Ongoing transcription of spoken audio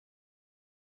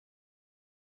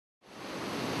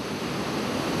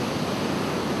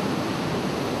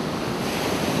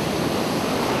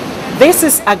This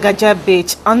is Agaja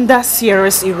beach under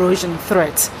serious erosion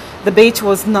threat. The beach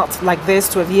was not like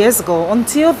this 12 years ago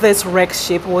until this wreck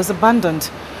ship was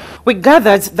abandoned. We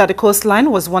gathered that the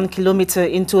coastline was 1 kilometer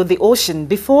into the ocean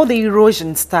before the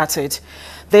erosion started.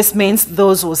 This means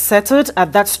those who settled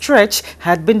at that stretch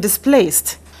had been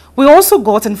displaced. We also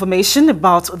got information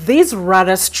about these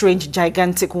rather strange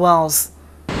gigantic wells.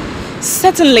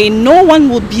 Certainly, no one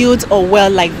would build a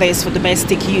well like this for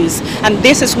domestic use, and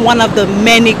this is one of the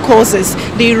many causes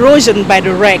the erosion by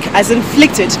the wreck has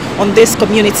inflicted on this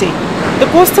community. The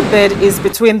coastal bed is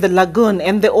between the lagoon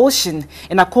and the ocean,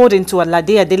 and according to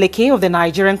Alade Adeleke of the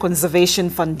Nigerian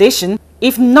Conservation Foundation,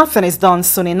 if nothing is done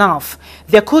soon enough,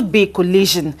 there could be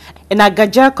collision, and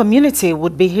Agaja community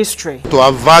would be history. To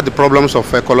avoid the problems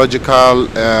of ecological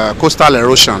coastal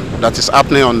erosion that is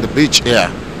happening on the beach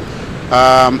here,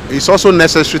 it's also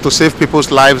necessary to save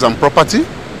people's lives and property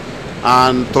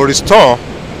and to restore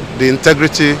the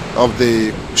integrity of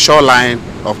the shoreline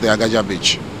of the Agaja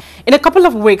beach. In a couple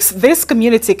of weeks, this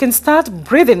community can start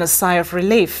breathing a sigh of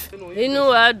relief.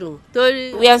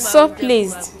 We are so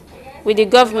pleased with the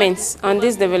government on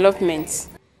this development.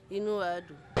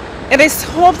 It is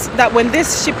hoped that when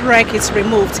this shipwreck is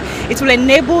removed, it will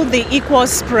enable the equal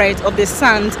spread of the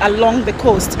sand along the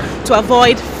coast to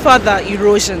avoid further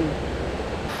erosion.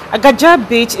 Agaja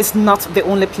beach is not the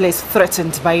only place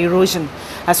threatened by erosion.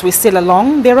 As we sail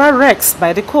along, there are wrecks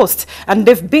by the coast, and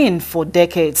they've been for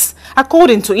decades.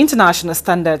 According to international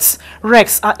standards,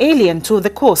 wrecks are alien to the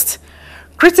coast.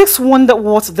 Critics wonder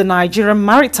what the Nigerian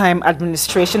Maritime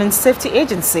Administration and Safety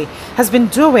Agency has been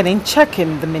doing in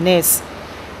checking the menace.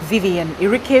 Vivian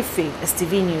Irikefe,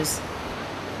 STV News.